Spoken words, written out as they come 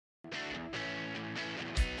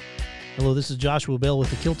Hello, this is Joshua Bell with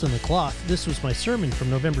the Kilt and the Cloth. This was my sermon from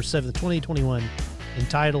November 7th, 2021,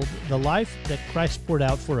 entitled, The Life That Christ Poured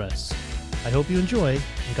Out for Us. I hope you enjoy,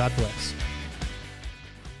 and God bless.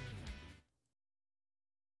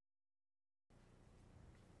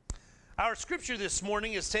 Our scripture this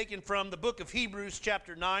morning is taken from the book of Hebrews,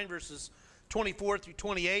 chapter 9, verses 24 through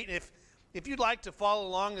 28. If you'd like to follow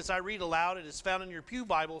along as I read aloud, it is found in your pew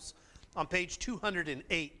Bibles on page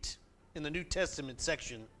 208 in the New Testament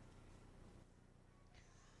section.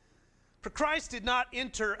 For Christ did not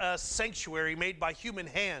enter a sanctuary made by human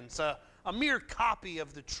hands, a mere copy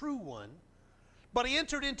of the true one, but he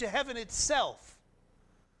entered into heaven itself,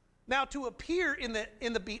 now to appear in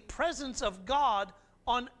the presence of God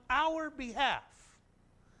on our behalf.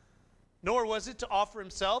 Nor was it to offer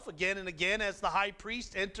himself again and again as the high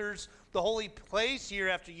priest enters the holy place year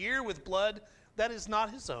after year with blood that is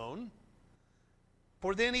not his own.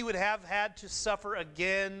 For then he would have had to suffer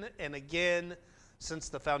again and again since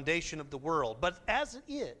the foundation of the world. But as it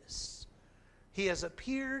is, he has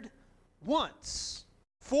appeared once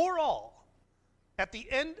for all at the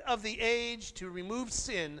end of the age to remove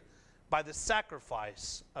sin by the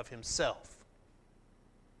sacrifice of himself.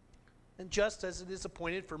 And just as it is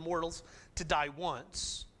appointed for mortals to die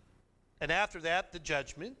once, and after that the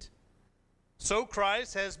judgment, so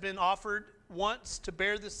Christ has been offered once to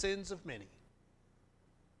bear the sins of many.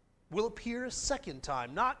 Will appear a second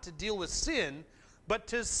time, not to deal with sin, but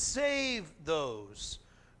to save those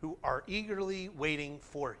who are eagerly waiting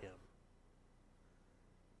for him.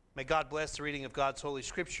 May God bless the reading of God's Holy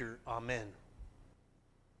Scripture. Amen.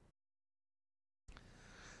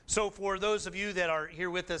 So for those of you that are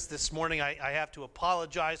here with us this morning, I have to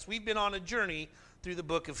apologize. We've been on a journey through the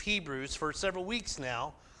book of Hebrews for several weeks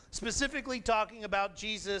now, specifically talking about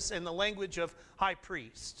Jesus and the language of high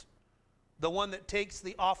priest, the one that takes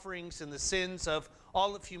the offerings and the sins of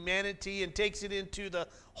all of humanity and takes it into the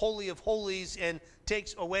Holy of Holies and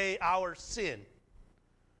takes away our sin.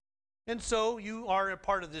 And so you are a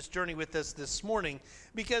part of this journey with us this morning,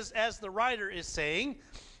 because as the writer is saying,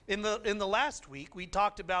 in the last week we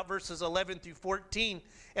talked about verses 11 through 14,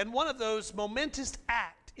 and one of those momentous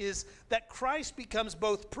acts is that Christ becomes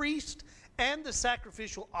both priest and the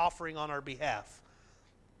sacrificial offering on our behalf.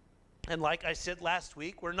 And like I said last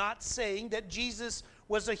week, we're not saying that Jesus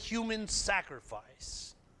was a human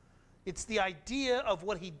sacrifice. It's the idea of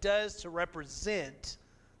what he does to represent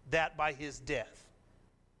that by his death.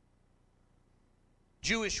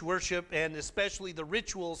 Jewish worship, and especially the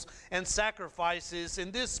rituals and sacrifices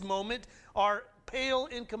in this moment, are pale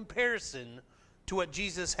in comparison to what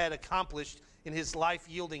Jesus had accomplished in his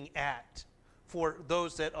life-yielding act for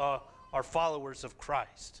those that are followers of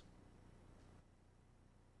Christ.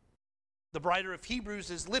 The writer of Hebrews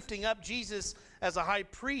is lifting up Jesus as a high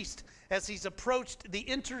priest as he's approached the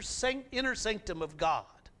inner sanctum of God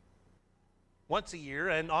once a year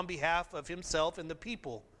and on behalf of himself and the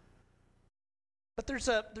people. But there's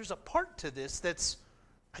a part to this that's,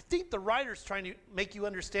 I think the writer's trying to make you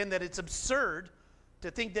understand that it's absurd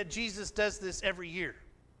to think that Jesus does this every year.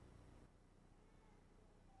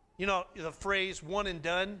 You know, the phrase one and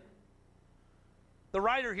done. The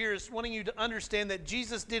writer here is wanting you to understand that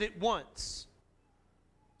Jesus did it once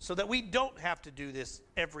so that we don't have to do this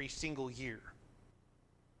every single year.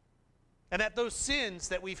 And that those sins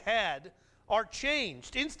that we've had are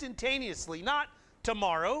changed instantaneously, not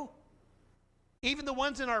tomorrow. Even the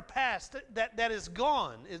ones in our past, that is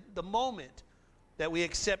gone the moment that we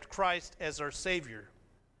accept Christ as our Savior.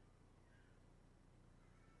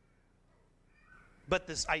 But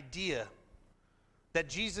this idea that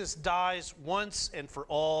Jesus dies once and for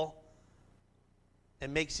all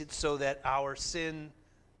and makes it so that our sin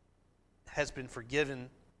has been forgiven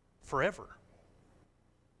forever.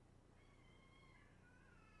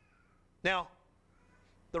 Now,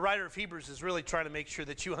 the writer of Hebrews is really trying to make sure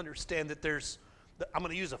that you understand that I'm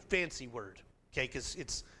going to use a fancy word, okay, because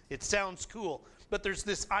it sounds cool, but there's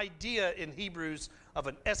this idea in Hebrews of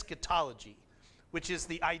an eschatology, which is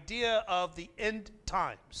the idea of the end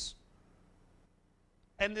times.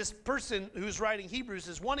 And this person who's writing Hebrews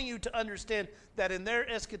is wanting you to understand that in their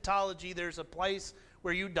eschatology, there's a place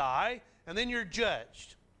where you die, and then you're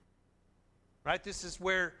judged. Right? This is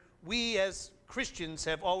where we as Christians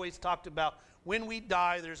have always talked about when we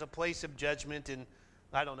die, there's a place of judgment. And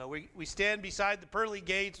I don't know, we stand beside the pearly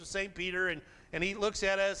gates of St. Peter, and he looks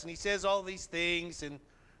at us, and he says all these things, and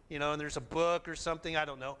and there's a book or something, I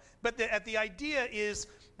don't know. But the idea is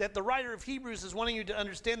that the writer of Hebrews is wanting you to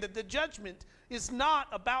understand that the judgment is not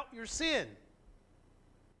about your sin,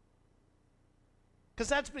 because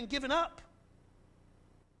that's been given up.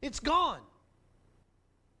 It's gone.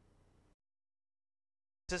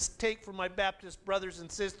 to take from my Baptist brothers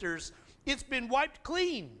and sisters, it's been wiped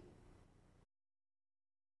clean.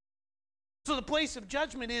 So the place of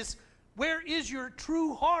judgment is, where is your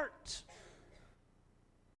true heart?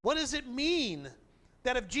 What does it mean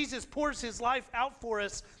that if Jesus pours his life out for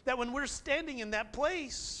us, that when we're standing in that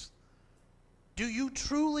place, do you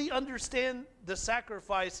truly understand the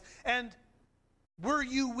sacrifice? And were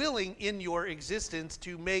you willing in your existence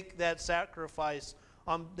to make that sacrifice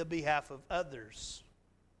on the behalf of others?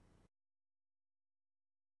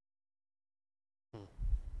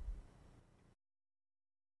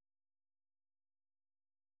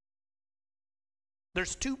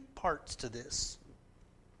 There's two parts to this.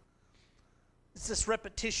 It's this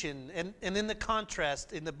repetition and in the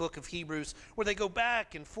contrast in the book of Hebrews where they go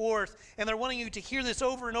back and forth and they're wanting you to hear this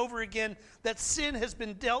over and over again, that sin has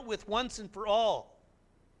been dealt with once and for all,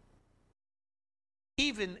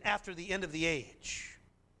 even after the end of the age.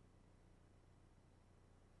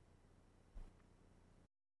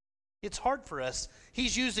 It's hard for us.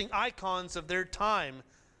 He's using icons of their time.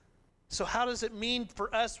 So how does it mean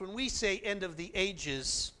for us when we say end of the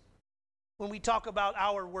ages? When we talk about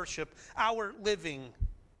our worship, our living?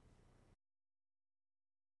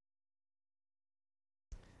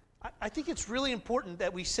 I think it's really important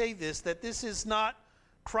that we say this, that this is not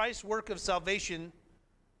Christ's work of salvation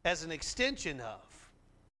as an extension of,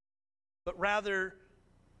 but rather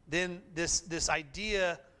than this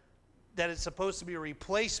idea that it's supposed to be a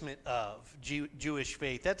replacement of Jewish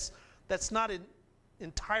faith. That's not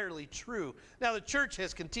entirely true. Now, the church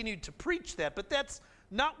has continued to preach that, but that's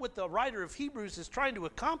not what the writer of Hebrews is trying to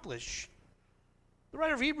accomplish. The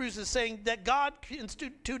writer of Hebrews is saying that God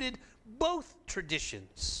instituted both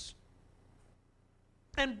traditions,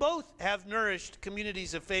 and both have nourished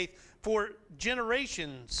communities of faith for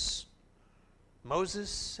generations.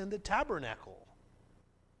 Moses and the tabernacle,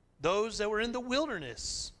 those that were in the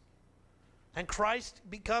wilderness, and Christ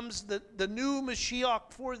becomes the new Mashiach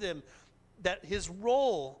for them, that his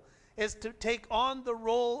role is to take on the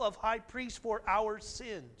role of high priest for our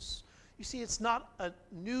sins. You see, it's not a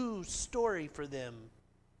new story for them.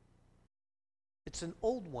 It's an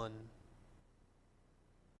old one.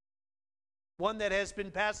 One that has been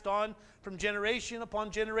passed on from generation upon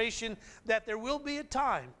generation, that there will be a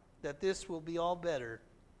time that this will be all better.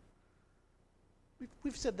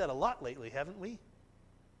 We've said that a lot lately, haven't we?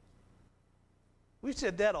 We've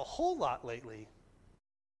said that a whole lot lately.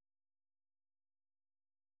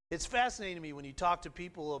 It's fascinating to me when you talk to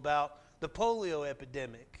people about the polio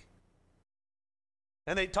epidemic.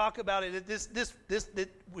 And they talk about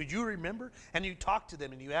it, would you remember? And you talk to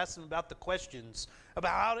them and you ask them about the questions,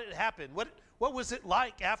 about how did it happen? What was it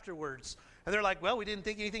like afterwards? And they're like, well, we didn't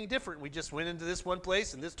think anything different. We just went into this one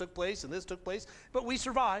place and this took place and this took place, but we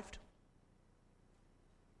survived.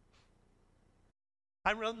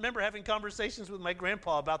 I remember having conversations with my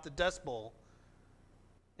grandpa about the Dust Bowl.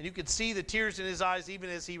 And you could see the tears in his eyes even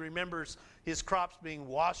as he remembers his crops being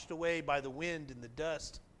washed away by the wind and the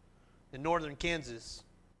dust in northern Kansas.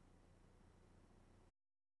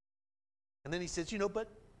 And then he says, but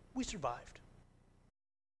we survived.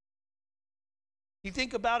 You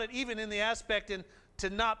think about it even in the aspect, and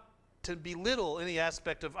not to belittle any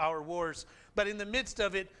aspect of our wars, but in the midst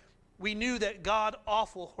of it, we knew that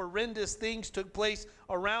God-awful, horrendous things took place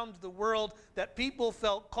around the world that people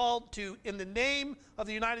felt called to, in the name of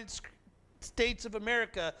the United States of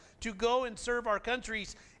America, to go and serve our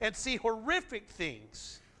countries and see horrific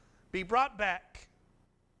things be brought back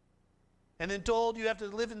and then told you have to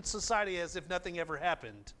live in society as if nothing ever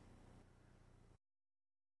happened.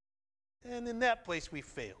 And in that place we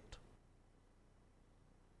failed.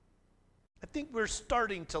 I think we're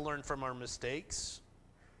starting to learn from our mistakes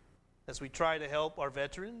as we try to help our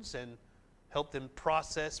veterans and help them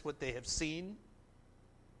process what they have seen,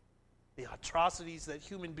 the atrocities that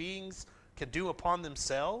human beings can do upon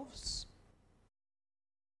themselves.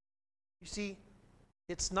 You see,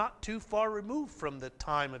 it's not too far removed from the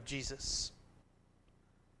time of Jesus.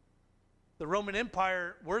 The Roman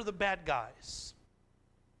Empire were the bad guys.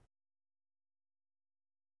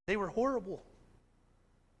 They were horrible.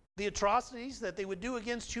 The atrocities that they would do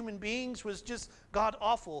against human beings was just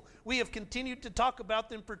God-awful. We have continued to talk about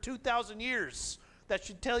them for 2,000 years. That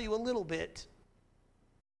should tell you a little bit.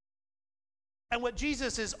 And what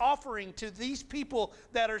Jesus is offering to these people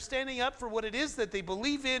that are standing up for what it is that they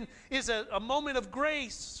believe in is a moment of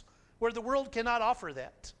grace where the world cannot offer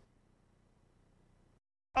that.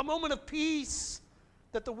 A moment of peace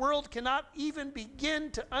that the world cannot even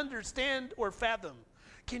begin to understand or fathom.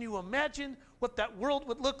 Can you imagine what that world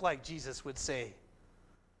would look like, Jesus would say,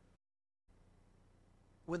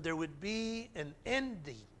 when there would be an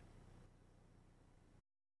ending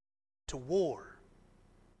to war,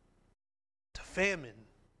 to famine.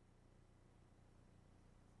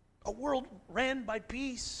 A world ran by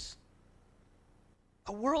peace.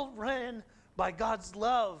 A world ran by God's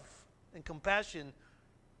love and compassion.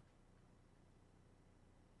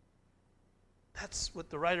 That's what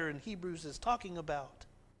the writer in Hebrews is talking about.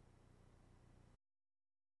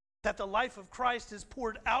 That the life of Christ is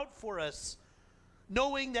poured out for us,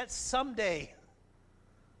 knowing that someday,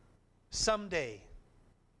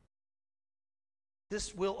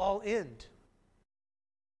 this will all end.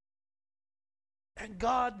 And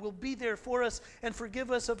God will be there for us and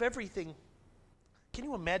forgive us of everything. Can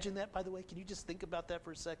you imagine that, by the way? Can you just think about that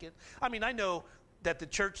for a second? I mean, I know that the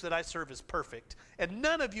church that I serve is perfect, and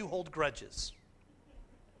none of you hold grudges.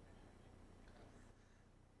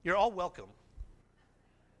 You're all welcome.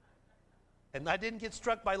 And I didn't get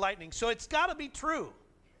struck by lightning, so it's got to be true.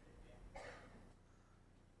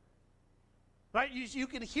 Right? You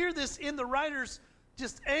can hear this in the writer's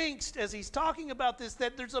just angst as he's talking about this,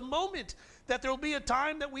 that there's a moment that there will be a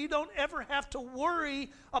time that we don't ever have to worry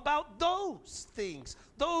about those things,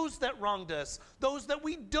 those that wronged us, those that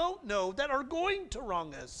we don't know that are going to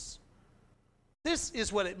wrong us. This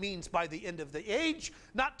is what it means by the end of the age,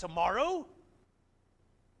 not tomorrow.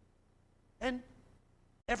 And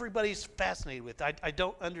everybody's fascinated with it. I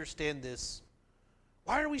don't understand this.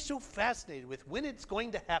 Why are we so fascinated with when it's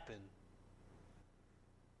going to happen?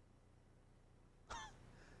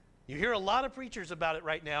 You hear a lot of preachers about it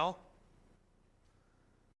right now.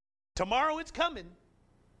 Tomorrow it's coming.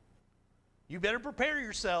 You better prepare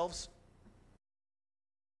yourselves.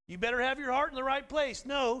 You better have your heart in the right place.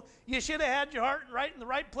 No, you should have had your heart in the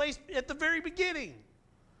right place at the very beginning,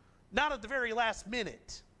 not at the very last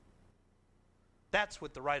minute. That's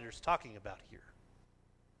what the writer's talking about here.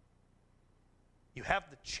 You have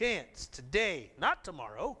the chance today, not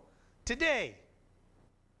tomorrow, today.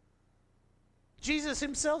 Jesus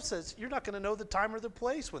himself says, you're not going to know the time or the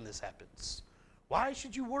place when this happens. Why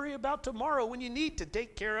should you worry about tomorrow when you need to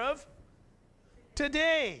take care of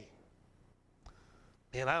today?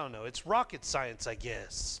 Man, I don't know. It's rocket science, I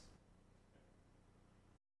guess.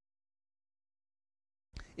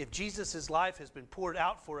 If Jesus' life has been poured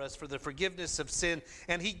out for us for the forgiveness of sin,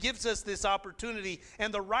 and he gives us this opportunity,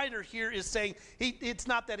 and the writer here is saying it's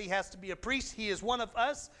not that he has to be a priest, he is one of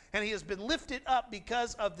us, and he has been lifted up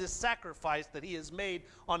because of this sacrifice that he has made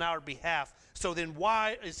on our behalf. So then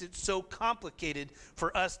why is it so complicated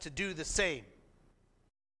for us to do the same?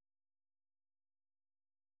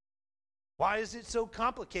 Why is it so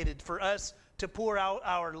complicated for us to pour out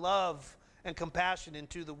our love and compassion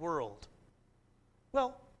into the world?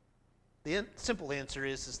 Well, the simple answer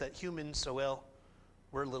is that humans,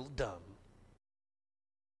 we're a little dumb.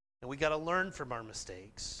 And we got to learn from our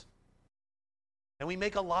mistakes. And we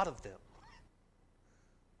make a lot of them.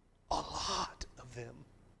 A lot of them.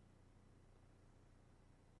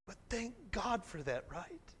 But thank God for that,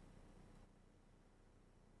 right?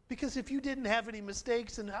 Because if you didn't have any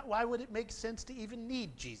mistakes, then why would it make sense to even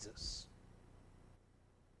need Jesus?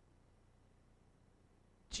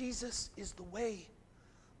 Jesus is the way,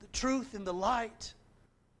 the truth, and the light.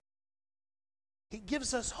 He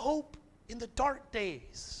gives us hope in the dark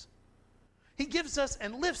days. He gives us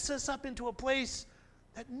and lifts us up into a place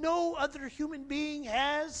that no other human being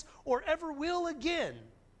has or ever will again.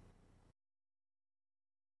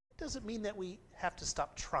 It doesn't mean that we have to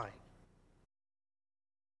stop trying.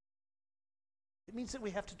 It means that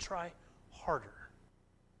we have to try harder.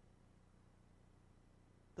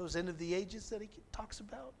 Those end of the ages that he talks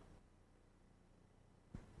about.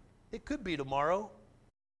 It could be tomorrow.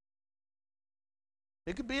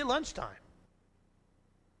 It could be at lunchtime.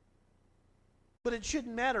 But it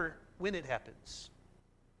shouldn't matter when it happens.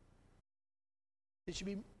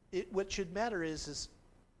 What should matter is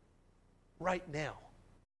right now.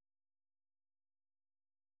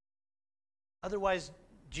 Otherwise,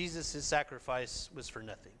 Jesus' sacrifice was for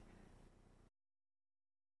nothing.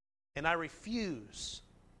 And I refuse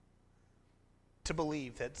to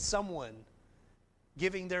believe that someone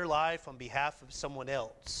giving their life on behalf of someone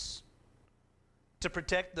else to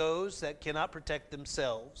protect those that cannot protect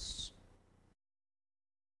themselves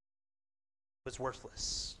was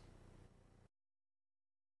worthless.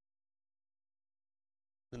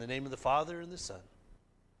 In the name of the Father, and the Son,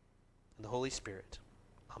 and the Holy Spirit.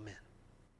 Amen.